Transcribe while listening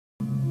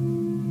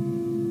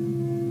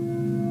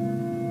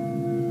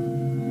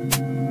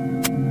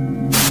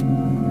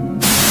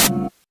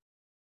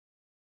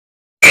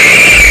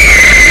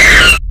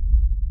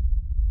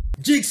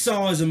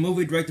Jigsaw is a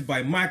movie directed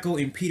by Michael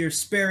and Peter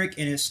Sperrick,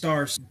 and it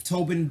stars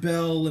Tobin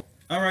Bell.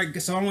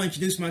 Alright, so I want to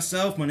introduce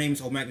myself. My name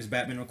is Old Magnus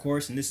Batman, of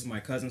course, and this is my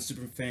cousin,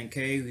 Superfan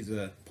K, who's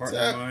a partner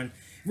of mine.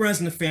 He runs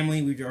in the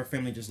family. Our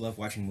family just love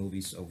watching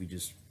movies, so we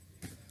just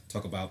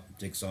talk about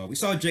Jigsaw. We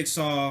saw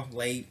Jigsaw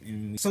late,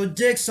 so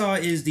Jigsaw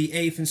is the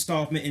 8th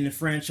installment in the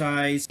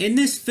franchise. And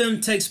this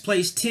film takes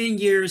place 10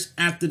 years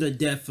after the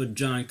death of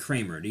John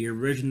Kramer, the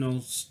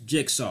original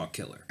Jigsaw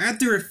killer.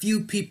 After a few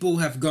people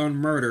have gone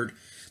murdered,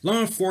 law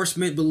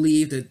enforcement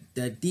believe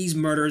that these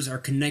murders are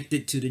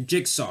connected to the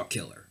Jigsaw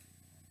killer,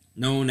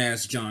 known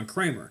as John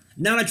Kramer.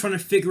 Now they're trying to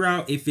figure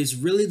out if it's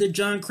really the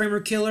John Kramer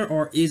killer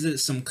or is it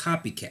some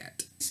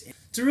copycat.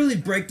 To really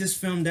break this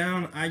film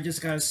down, I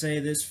just gotta say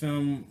this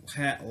film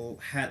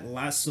had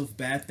lots of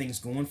bad things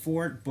going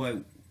for it,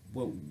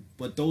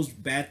 but those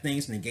bad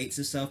things negates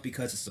itself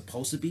because it's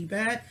supposed to be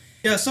bad.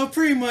 Yeah, so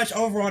pretty much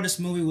overall, this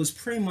movie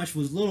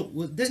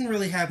didn't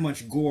really have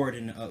much gore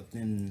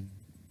than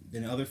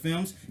other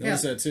films.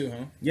 Notice that too,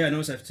 huh? Yeah, I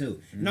noticed that too.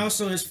 And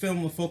also, this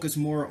film will focus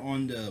more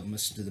on the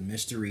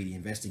mystery, the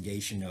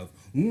investigation of,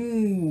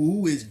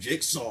 who is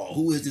Jigsaw?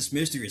 Who is this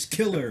mysterious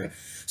killer?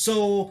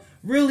 So,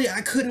 really,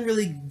 I couldn't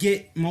really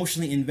get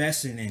emotionally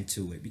invested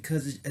into it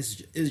because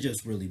it's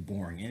just really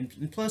boring.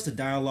 And plus, the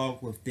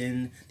dialogue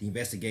within the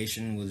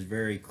investigation was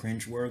very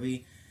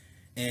cringeworthy,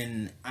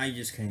 and I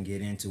just couldn't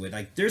get into it.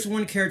 Like, there's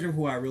one character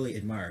who I really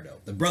admire, though.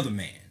 The Brother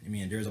Man. I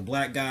mean, there's a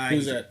black guy.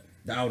 Who's that?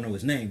 I don't know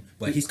his name,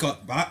 but he's called.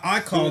 I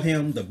call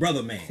him the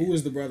Brother Man. Who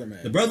is the Brother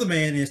Man? The Brother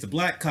Man is the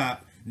black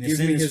cop. And Give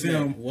me his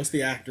film. What's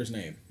the actor's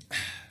name?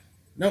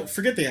 No,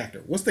 forget the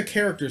actor. What's the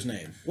character's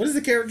name? What is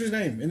the character's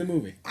name in the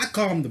movie? I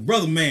call him the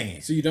Brother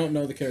Man. So you don't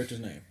know the character's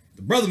name?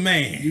 The Brother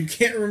Man. You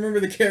can't remember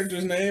the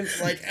character's name,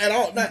 like, at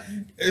all. Not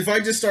if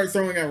I just start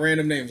throwing out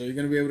random names. Are you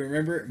going to be able to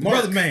remember it? Mark,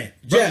 Brother Man.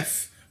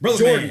 Jeff. Brother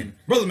Jordan. Man.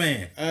 Brother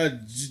Man.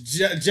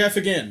 Jeff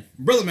again.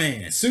 Brother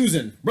Man.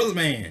 Susan. Brother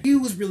Man. He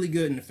was really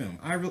good in the film.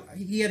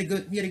 He had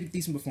a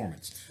decent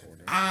performance.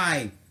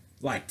 I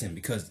liked him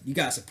because you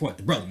gotta support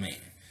the Brother Man.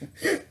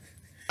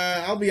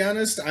 I'll be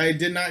honest, I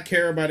did not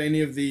care about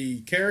any of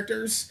the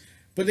characters.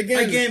 But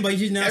again, but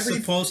you're not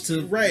supposed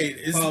to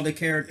follow the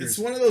characters. It's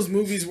one of those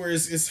movies where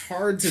it's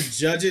hard to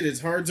judge it.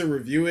 It's hard to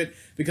review it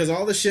because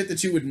all the shit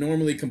that you would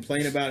normally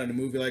complain about in a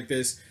movie like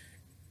this,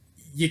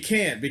 you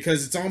can't,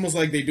 because it's almost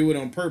like they do it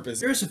on purpose.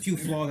 There's a few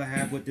flaws I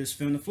have with this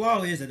film. The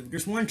flaw is that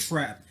there's one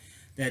trap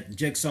that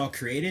Jigsaw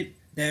created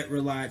that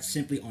relied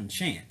simply on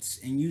chance,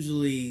 and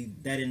usually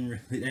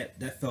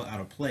that felt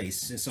out of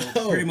place. And so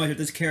pretty much if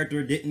this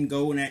character didn't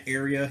go in that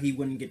area, he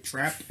wouldn't get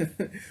trapped.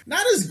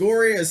 Not as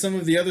gory as some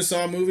of the other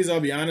Saw movies, I'll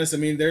be honest. I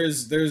mean,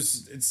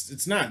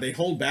 it's not. They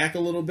hold back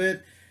a little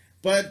bit,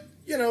 but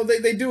you know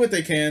they do what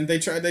they can. They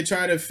try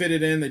to fit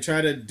it in. They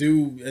try to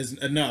do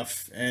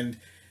enough. And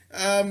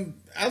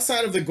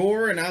outside of the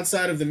gore and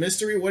outside of the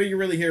mystery, what are you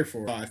really here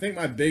for? I think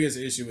my biggest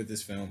issue with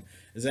this film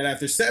is that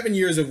after 7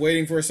 years of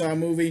waiting for a Saw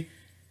movie,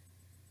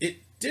 it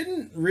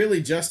didn't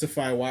really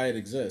justify why it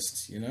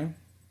exists, you know?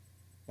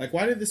 Like,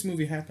 why did this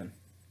movie happen?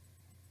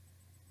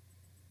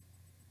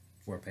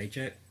 For a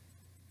paycheck?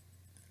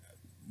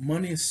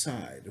 Money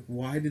aside,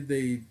 why did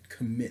they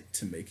commit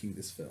to making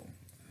this film?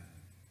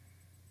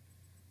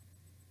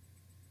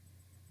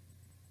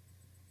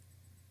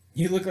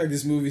 You look like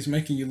this movie's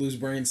making you lose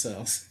brain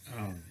cells.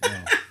 Oh,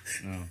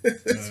 no.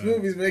 This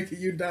movie's making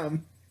you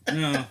dumb.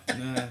 No,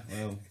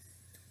 well.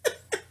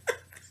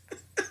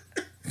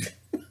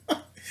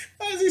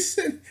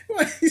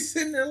 Why is he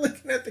sitting there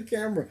looking at the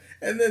camera?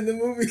 And then the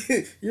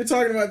movie, you're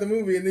talking about the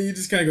movie, and then you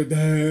just kind of go,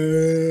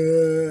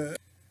 duh.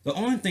 The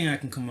only thing I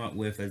can come up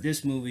with is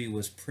this movie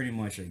was pretty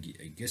much, I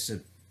guess,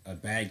 a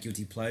bad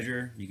guilty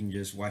pleasure. You can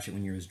just watch it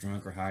when you're as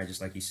drunk or high, just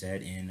like you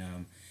said. And,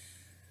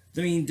 I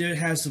mean, there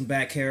has some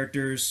bad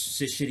characters,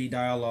 shitty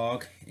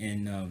dialogue,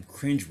 and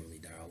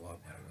cringeworthy dialogue,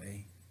 by the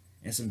way.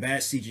 And some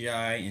bad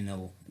CGI, and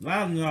a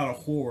lot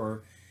of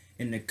horror.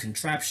 And the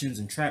contraptions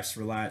and traps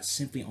relied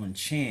simply on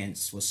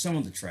chance with some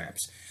of the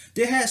traps.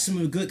 They had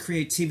some good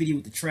creativity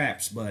with the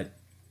traps, but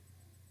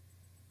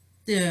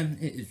yeah,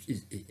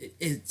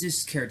 it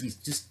just characters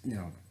just, you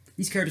know,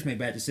 these characters make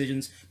bad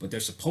decisions, but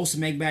they're supposed to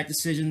make bad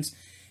decisions,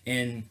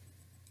 and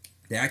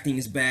the acting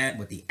is bad,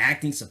 but the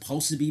acting's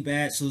supposed to be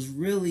bad. So it's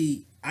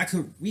really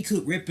we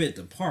could rip it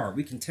apart.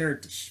 We can tear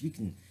it to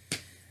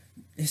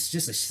it's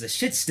just a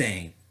shit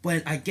stain,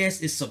 but I guess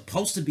it's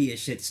supposed to be a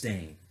shit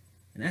stain.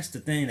 And that's the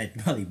thing that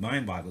really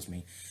mind boggles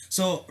me.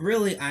 So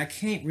really, I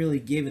can't really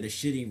give it a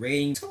shitty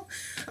rating. So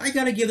I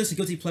gotta give this a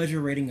guilty pleasure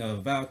rating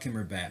of Val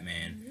Kilmer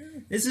Batman. Yeah.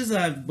 This is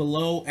a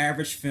below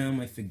average film,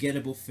 a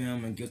forgettable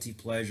film, and guilty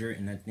pleasure,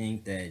 and I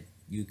think that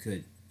you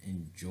could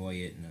enjoy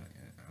it. And I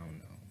don't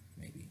know,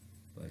 maybe,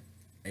 but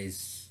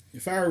it's.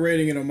 If I were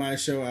rating it on my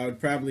show, I would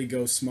probably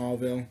go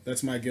Smallville.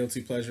 That's my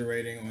guilty pleasure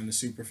rating on the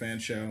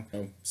Superfan show.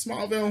 So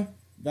Smallville,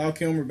 Val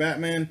Kilmer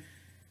Batman.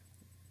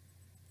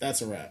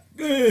 That's a wrap.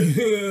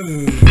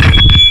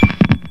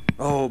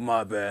 Oh,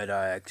 my bad.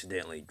 I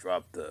accidentally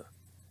dropped the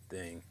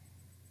thing.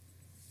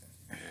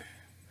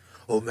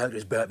 Oh,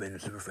 Magnus Batman and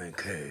Superfan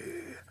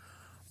K.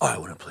 I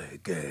want to play a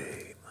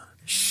game.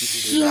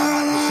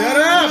 Shut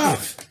up!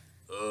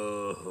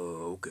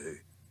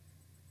 Okay.